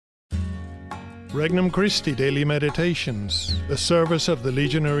Regnum Christi Daily Meditations, the service of the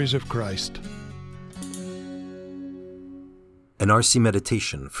Legionaries of Christ. An RC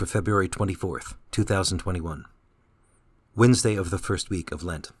Meditation for February 24th, 2021. Wednesday of the first week of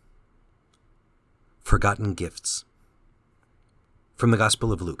Lent. Forgotten Gifts. From the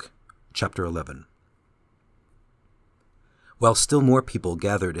Gospel of Luke, chapter 11. While still more people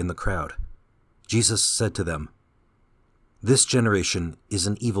gathered in the crowd, Jesus said to them, "This generation is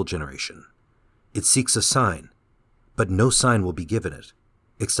an evil generation. It seeks a sign, but no sign will be given it,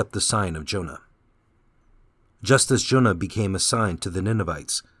 except the sign of Jonah. Just as Jonah became a sign to the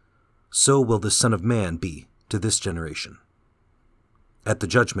Ninevites, so will the Son of Man be to this generation. At the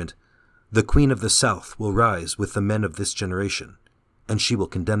judgment, the Queen of the South will rise with the men of this generation, and she will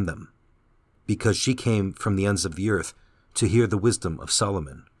condemn them, because she came from the ends of the earth to hear the wisdom of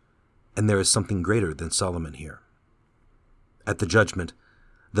Solomon, and there is something greater than Solomon here. At the judgment,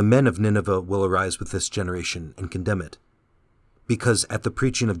 the men of Nineveh will arise with this generation and condemn it, because at the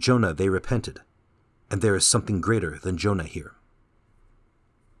preaching of Jonah they repented, and there is something greater than Jonah here."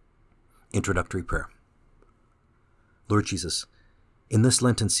 Introductory Prayer. Lord Jesus, in this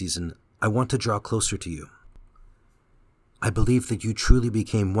Lenten season, I want to draw closer to you. I believe that you truly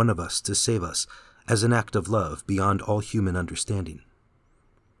became one of us to save us as an act of love beyond all human understanding.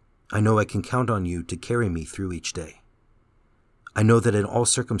 I know I can count on you to carry me through each day. I know that in all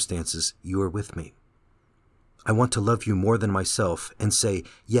circumstances you are with me. I want to love you more than myself and say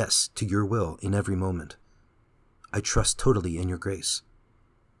yes to your will in every moment. I trust totally in your grace.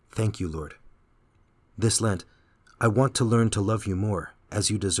 Thank you, Lord. This Lent, I want to learn to love you more, as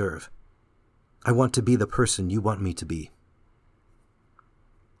you deserve. I want to be the person you want me to be.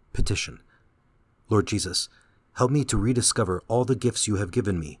 Petition. Lord Jesus, help me to rediscover all the gifts you have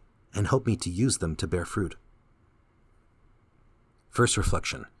given me and help me to use them to bear fruit. First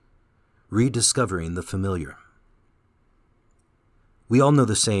reflection. Rediscovering the familiar. We all know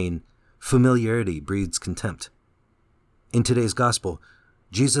the saying, familiarity breeds contempt. In today's gospel,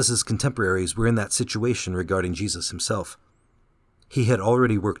 Jesus' contemporaries were in that situation regarding Jesus himself. He had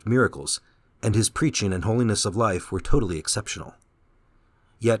already worked miracles, and his preaching and holiness of life were totally exceptional.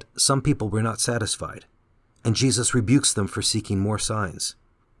 Yet some people were not satisfied, and Jesus rebukes them for seeking more signs.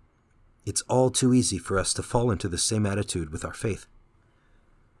 It's all too easy for us to fall into the same attitude with our faith.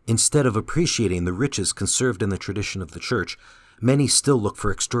 Instead of appreciating the riches conserved in the tradition of the Church, many still look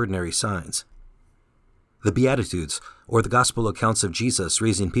for extraordinary signs. The Beatitudes, or the Gospel accounts of Jesus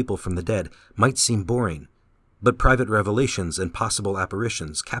raising people from the dead, might seem boring, but private revelations and possible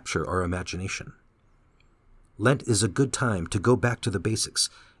apparitions capture our imagination. Lent is a good time to go back to the basics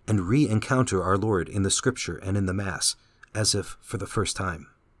and re-encounter our Lord in the Scripture and in the Mass, as if for the first time.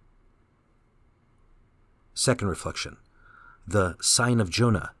 Second reflection. The sign of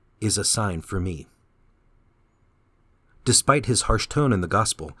Jonah is a sign for me. Despite his harsh tone in the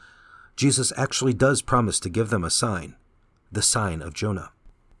Gospel, Jesus actually does promise to give them a sign, the sign of Jonah.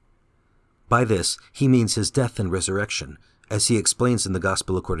 By this, he means his death and resurrection, as he explains in the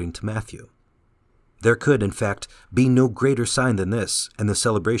Gospel according to Matthew. There could, in fact, be no greater sign than this, and the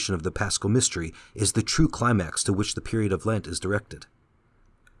celebration of the Paschal Mystery is the true climax to which the period of Lent is directed.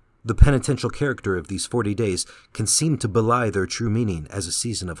 The penitential character of these 40 days can seem to belie their true meaning as a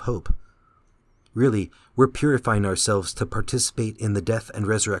season of hope. Really, we're purifying ourselves to participate in the death and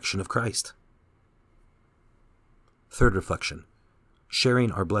resurrection of Christ. Third reflection.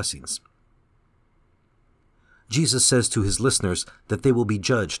 Sharing our blessings. Jesus says to his listeners that they will be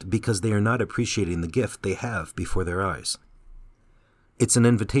judged because they are not appreciating the gift they have before their eyes. It's an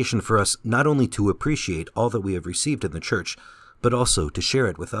invitation for us not only to appreciate all that we have received in the Church, but also to share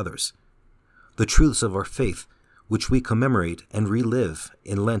it with others. The truths of our faith, which we commemorate and relive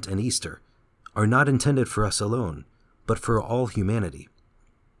in Lent and Easter, are not intended for us alone, but for all humanity.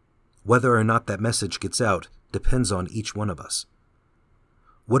 Whether or not that message gets out depends on each one of us.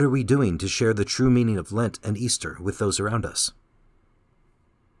 What are we doing to share the true meaning of Lent and Easter with those around us?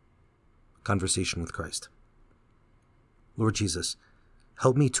 Conversation with Christ. Lord Jesus,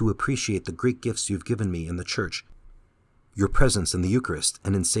 help me to appreciate the great gifts you've given me in the Church, your presence in the Eucharist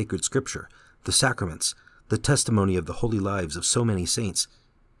and in sacred Scripture, the sacraments, the testimony of the holy lives of so many saints,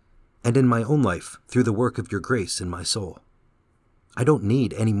 and in my own life through the work of your grace in my soul. I don't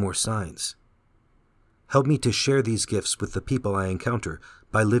need any more signs. Help me to share these gifts with the people I encounter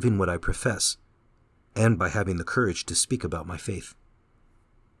by living what I profess, and by having the courage to speak about my faith.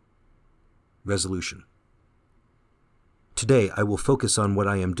 Resolution. Today I will focus on what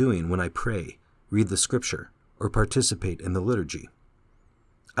I am doing when I pray, read the Scripture, or participate in the liturgy.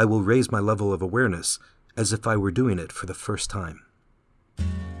 I will raise my level of awareness as if I were doing it for the first time.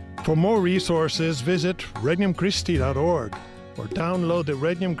 For more resources, visit regnumchristi.org or download the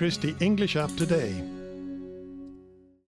Regnum Christi English app today.